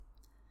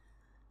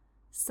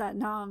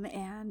Satnam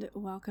and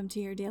welcome to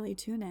your daily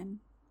tune-in.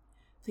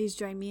 Please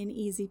join me in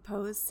easy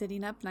pose,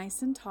 sitting up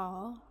nice and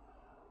tall.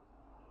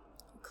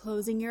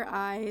 Closing your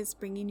eyes,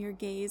 bringing your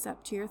gaze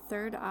up to your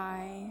third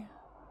eye.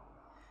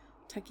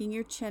 Tucking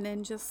your chin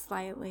in just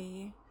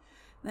slightly.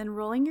 Then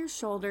rolling your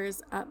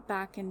shoulders up,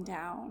 back, and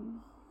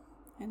down.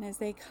 And as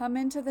they come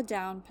into the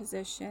down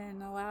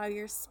position, allow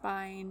your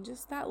spine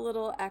just that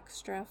little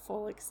extra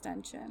full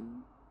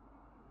extension.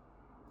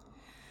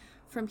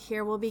 From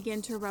here, we'll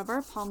begin to rub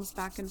our palms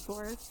back and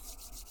forth,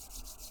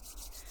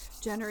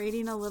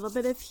 generating a little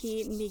bit of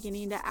heat and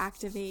beginning to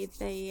activate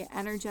the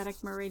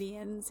energetic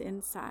meridians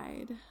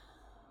inside.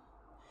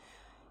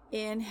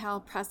 Inhale,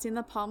 pressing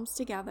the palms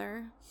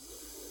together.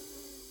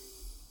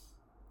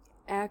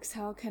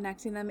 Exhale,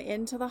 connecting them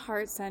into the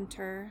heart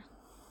center.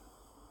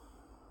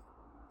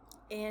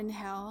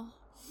 Inhale.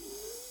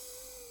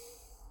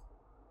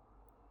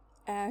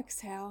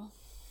 Exhale.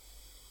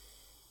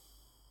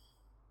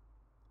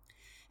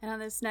 And on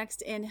this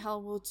next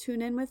inhale, we'll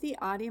tune in with the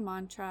Adi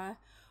mantra,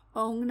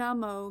 Om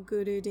Namo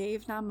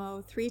Gurudev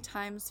Namo, 3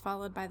 times,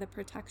 followed by the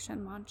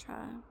protection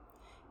mantra.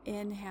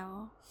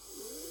 Inhale.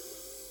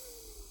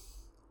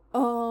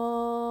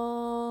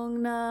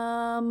 Om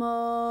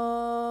Namo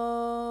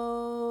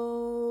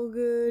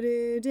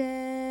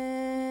Gurudev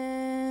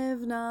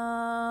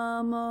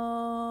Namo.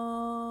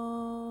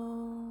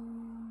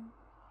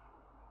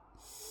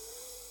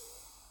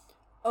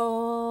 Om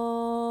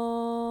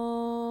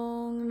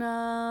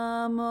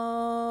Namo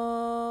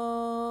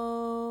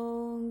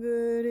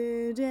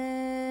Gurudev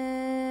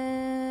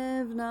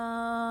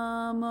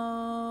Namo.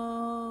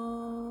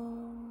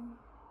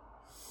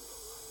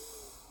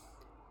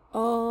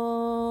 Om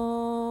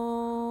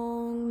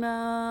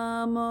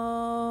Namo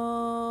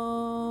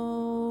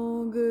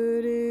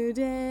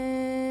Gurudev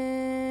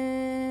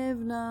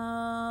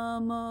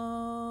Namo.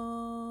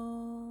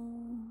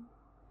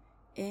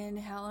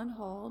 Inhale and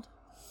hold.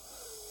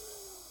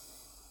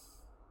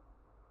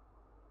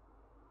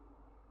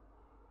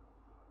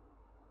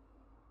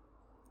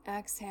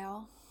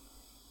 Exhale.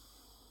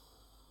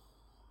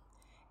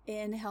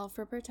 Inhale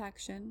for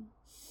protection.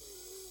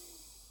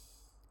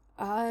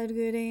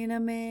 Adgurena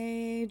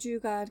me,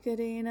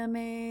 Jugadgurena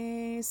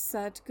me,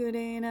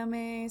 Satgurena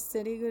me,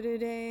 Siddhi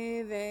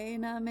Gurudeve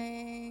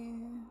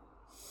Name.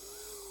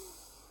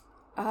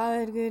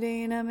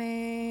 Adgurena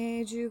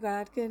me,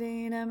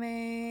 Jugadgurena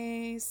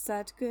me,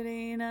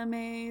 Satgurena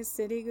me,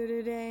 Siddhi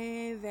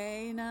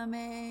Gurudeve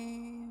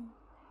Name.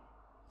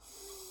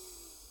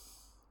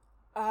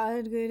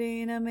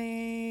 Adgurena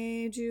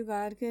me,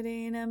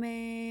 Jugadgurena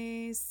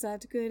me,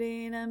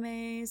 Satgurena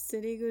me,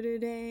 Siddhi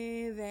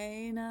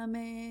Gurudeve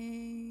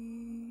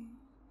Name.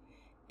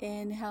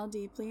 Inhale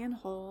deeply and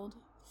hold.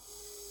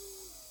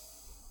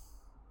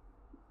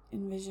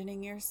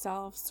 Envisioning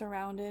yourself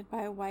surrounded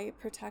by white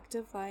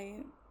protective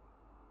light.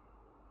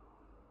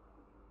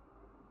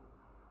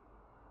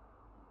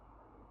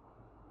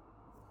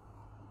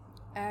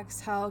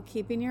 Exhale,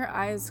 keeping your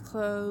eyes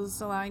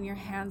closed, allowing your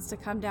hands to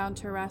come down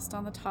to rest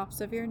on the tops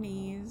of your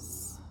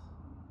knees.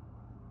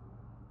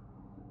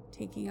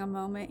 Taking a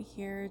moment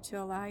here to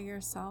allow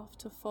yourself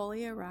to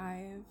fully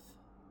arrive,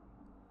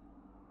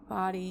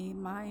 body,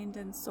 mind,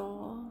 and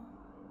soul.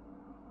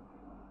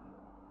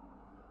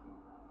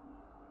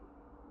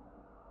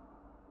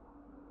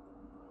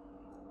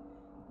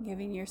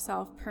 Giving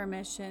yourself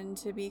permission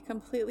to be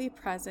completely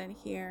present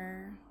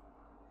here.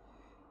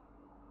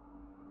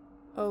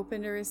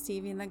 Open to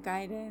receiving the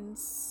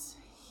guidance,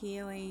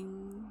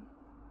 healing,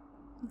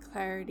 and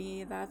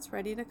clarity that's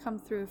ready to come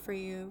through for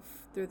you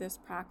through this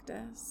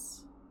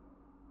practice.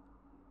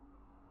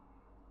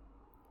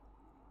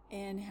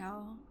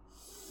 Inhale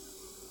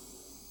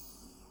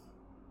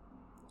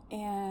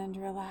and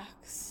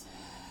relax.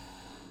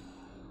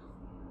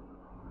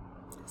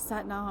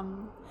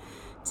 Satnam.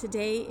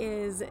 Today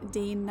is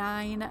day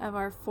 9 of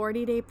our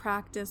 40-day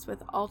practice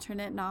with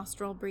alternate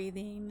nostril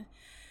breathing.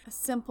 A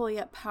simple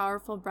yet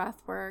powerful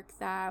breath work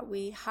that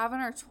we have in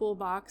our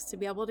toolbox to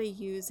be able to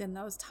use in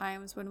those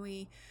times when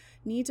we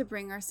need to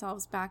bring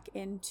ourselves back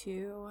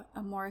into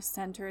a more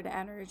centered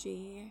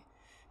energy,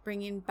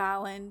 bringing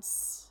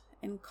balance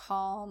and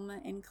calm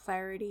and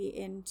clarity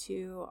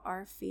into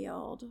our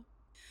field.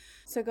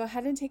 So go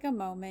ahead and take a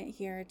moment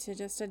here to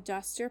just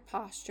adjust your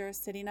posture,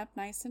 sitting up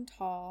nice and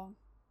tall.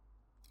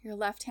 Your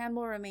left hand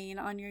will remain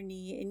on your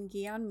knee in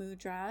Gyan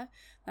Mudra.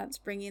 That's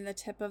bringing the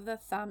tip of the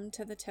thumb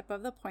to the tip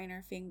of the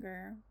pointer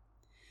finger.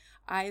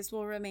 Eyes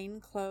will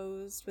remain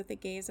closed with the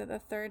gaze at the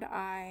third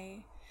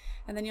eye.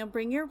 And then you'll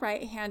bring your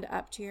right hand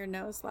up to your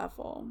nose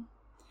level.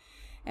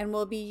 And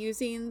we'll be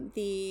using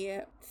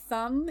the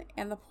thumb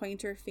and the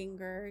pointer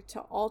finger to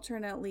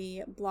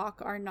alternately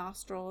block our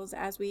nostrils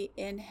as we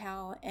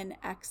inhale and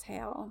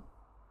exhale.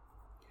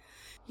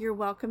 You're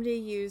welcome to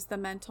use the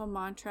mental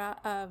mantra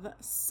of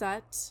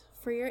Sat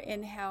for your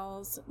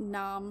inhales,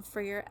 Nam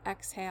for your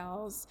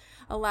exhales,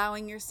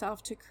 allowing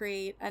yourself to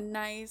create a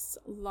nice,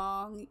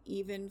 long,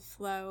 even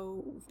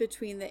flow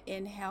between the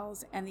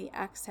inhales and the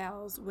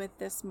exhales with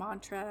this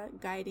mantra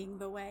guiding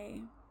the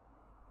way.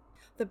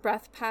 The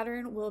breath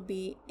pattern will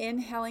be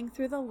inhaling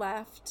through the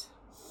left,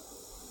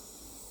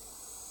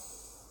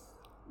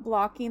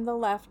 blocking the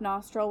left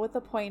nostril with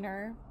the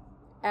pointer,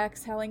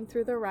 exhaling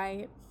through the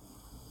right,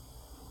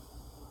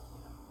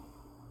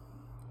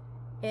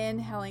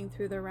 inhaling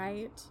through the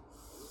right,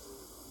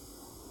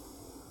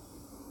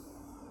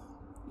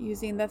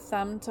 using the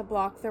thumb to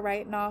block the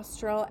right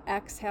nostril,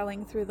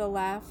 exhaling through the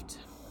left,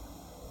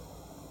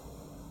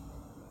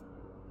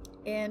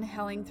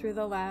 inhaling through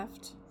the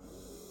left,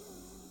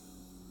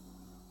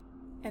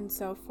 and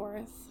so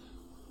forth.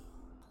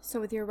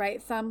 So with your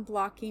right thumb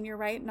blocking your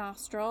right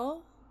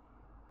nostril,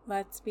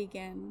 let's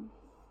begin.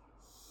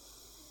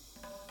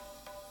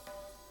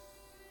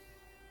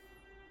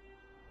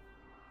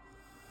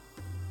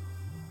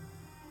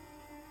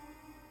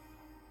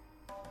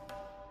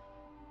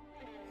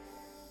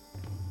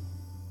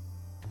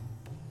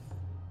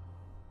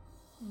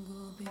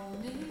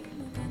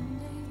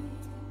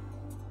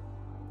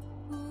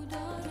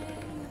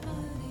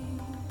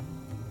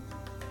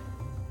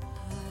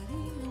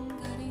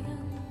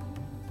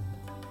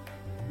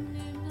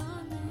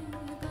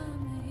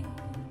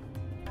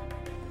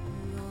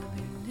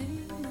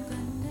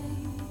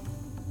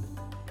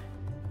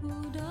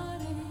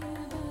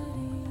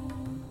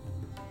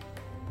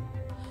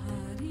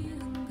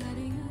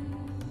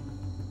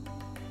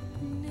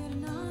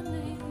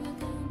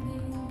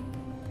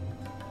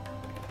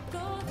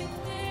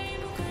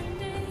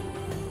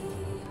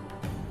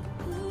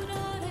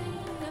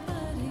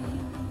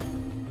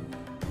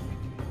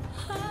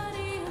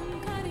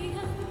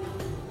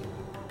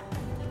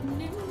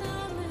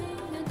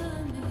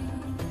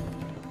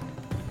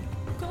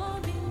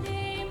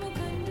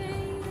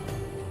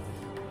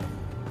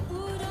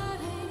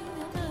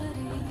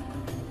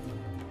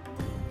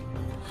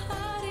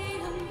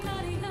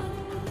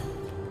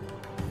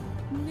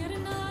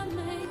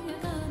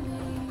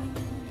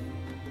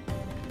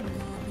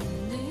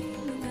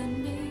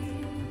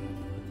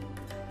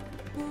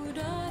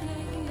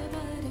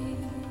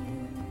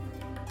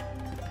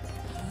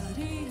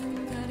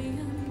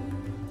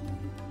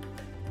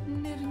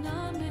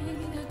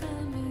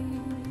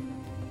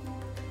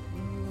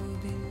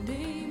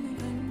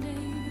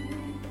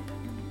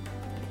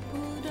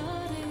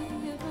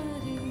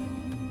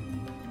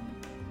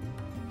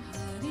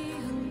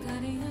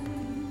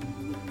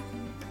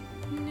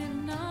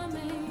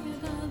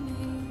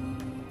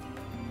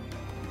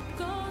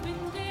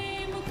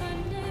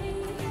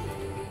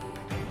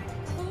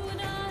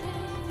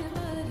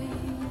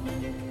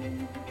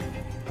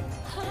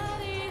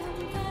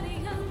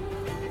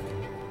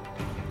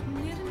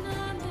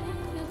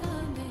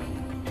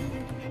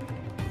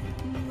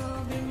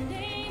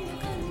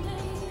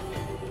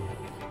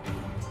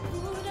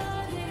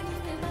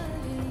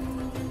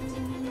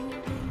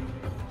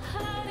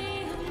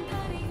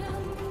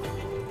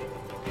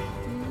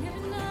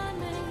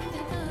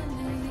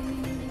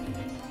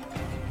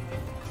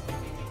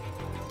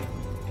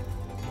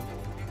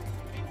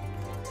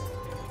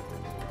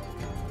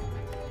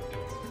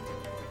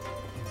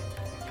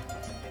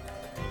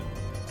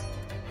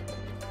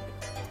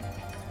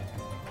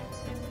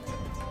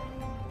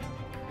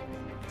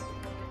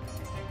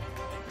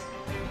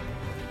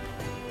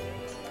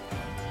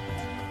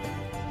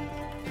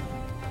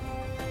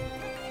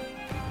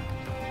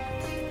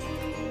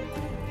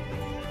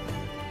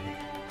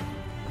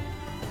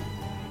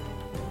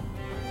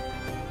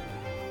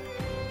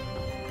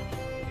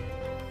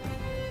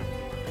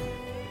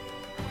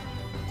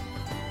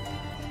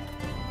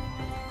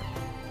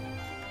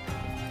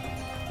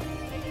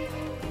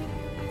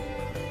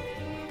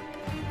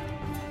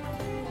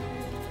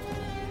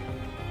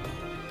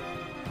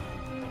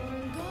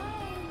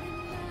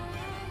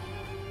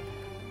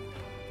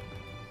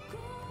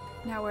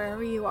 Now,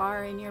 wherever you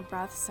are in your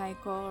breath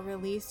cycle,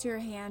 release your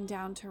hand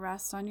down to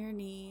rest on your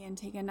knee and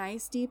take a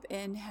nice deep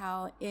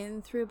inhale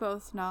in through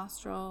both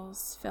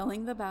nostrils,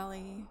 filling the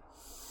belly.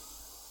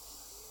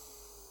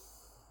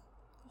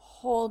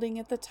 Holding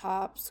at the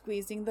top,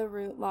 squeezing the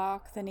root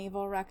lock, the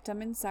navel,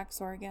 rectum, and sex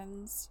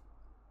organs.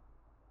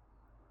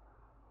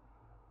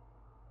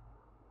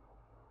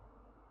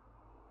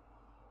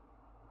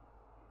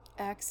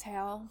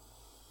 Exhale.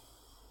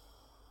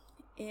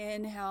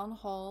 Inhale and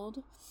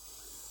hold.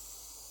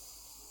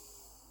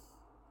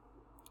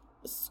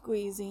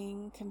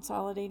 Squeezing,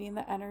 consolidating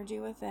the energy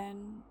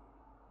within.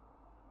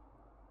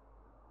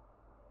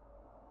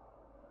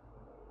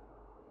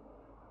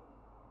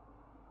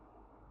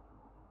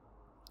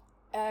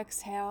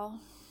 Exhale.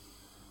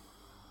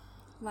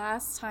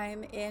 Last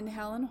time,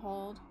 inhale and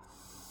hold.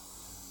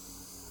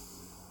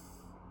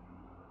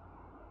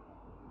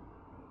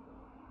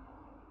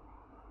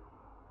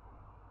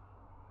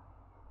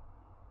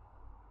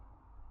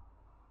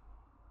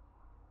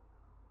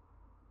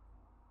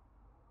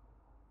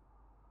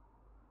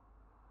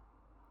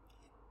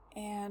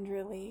 And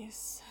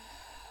release.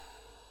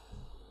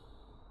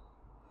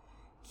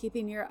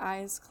 Keeping your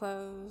eyes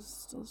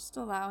closed, just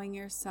allowing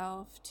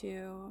yourself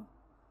to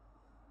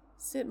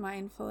sit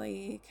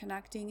mindfully,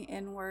 connecting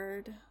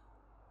inward.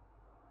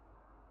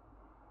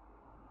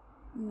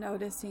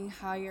 Noticing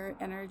how your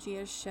energy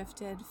is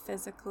shifted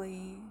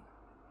physically,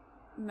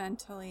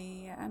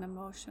 mentally, and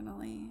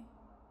emotionally.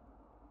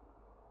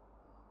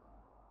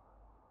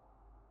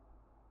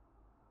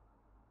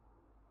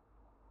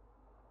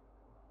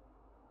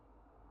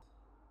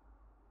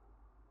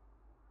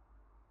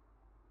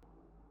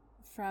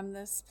 From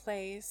this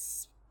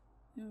place,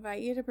 I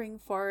invite you to bring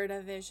forward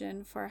a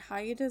vision for how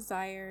you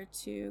desire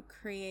to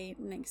create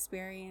and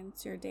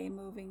experience your day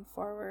moving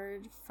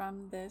forward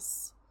from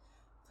this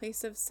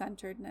place of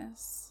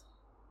centeredness.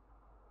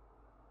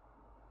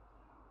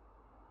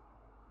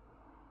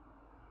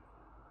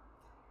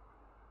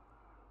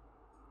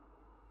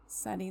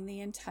 Setting the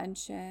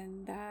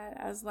intention that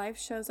as life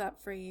shows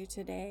up for you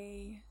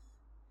today,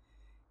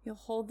 you'll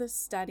hold this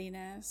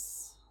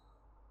steadiness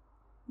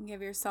and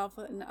give yourself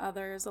and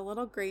others a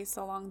little grace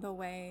along the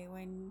way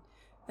when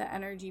the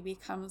energy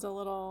becomes a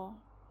little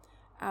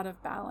out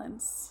of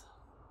balance.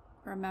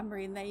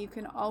 Remembering that you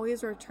can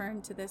always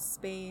return to this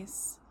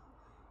space,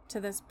 to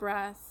this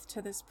breath,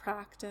 to this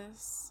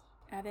practice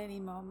at any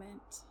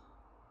moment.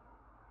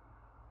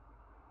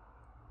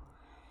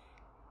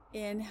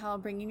 Inhale,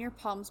 bringing your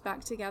palms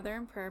back together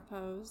in prayer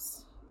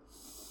pose.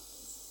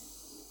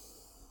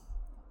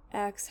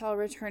 Exhale,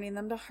 returning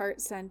them to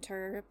heart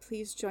center.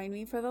 Please join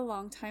me for the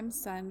long time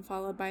sun,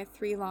 followed by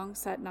 3 long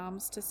Sat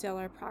Nams to seal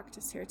our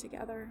practice here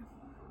together.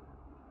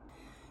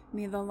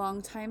 May the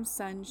long time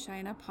sun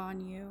shine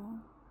upon you.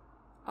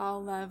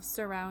 All love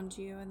surround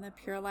you, and the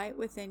pure light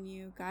within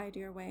you guide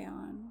your way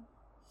on.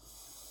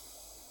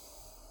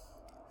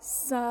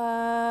 Sat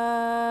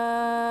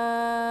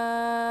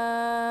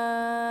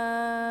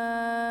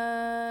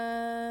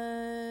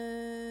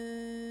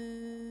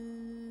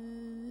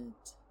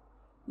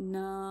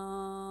Nam.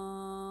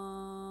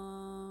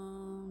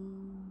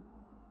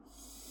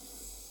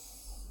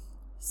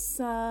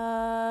 Sat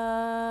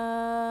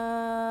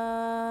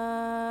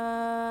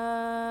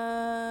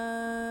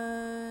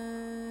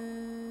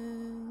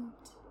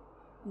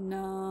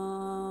Nam.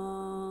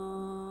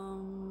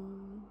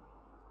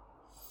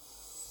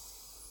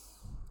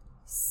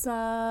 Sat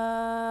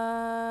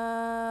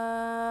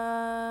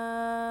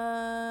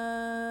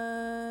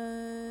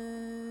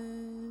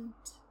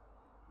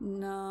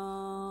Nam.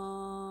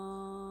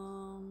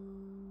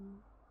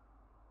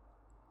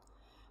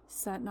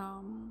 Sat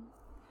Nam.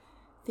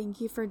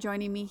 Thank you for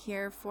joining me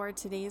here for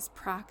today's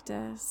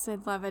practice.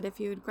 I'd love it if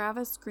you would grab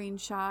a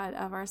screenshot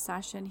of our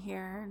session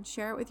here and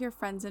share it with your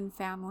friends and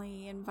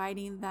family,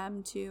 inviting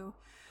them to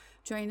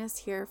join us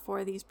here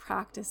for these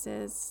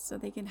practices so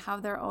they can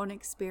have their own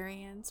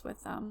experience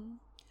with them.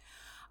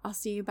 I'll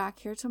see you back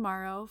here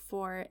tomorrow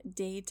for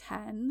day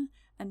 10.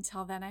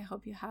 Until then, I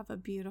hope you have a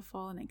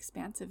beautiful and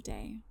expansive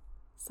day.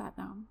 Sat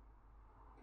Nam.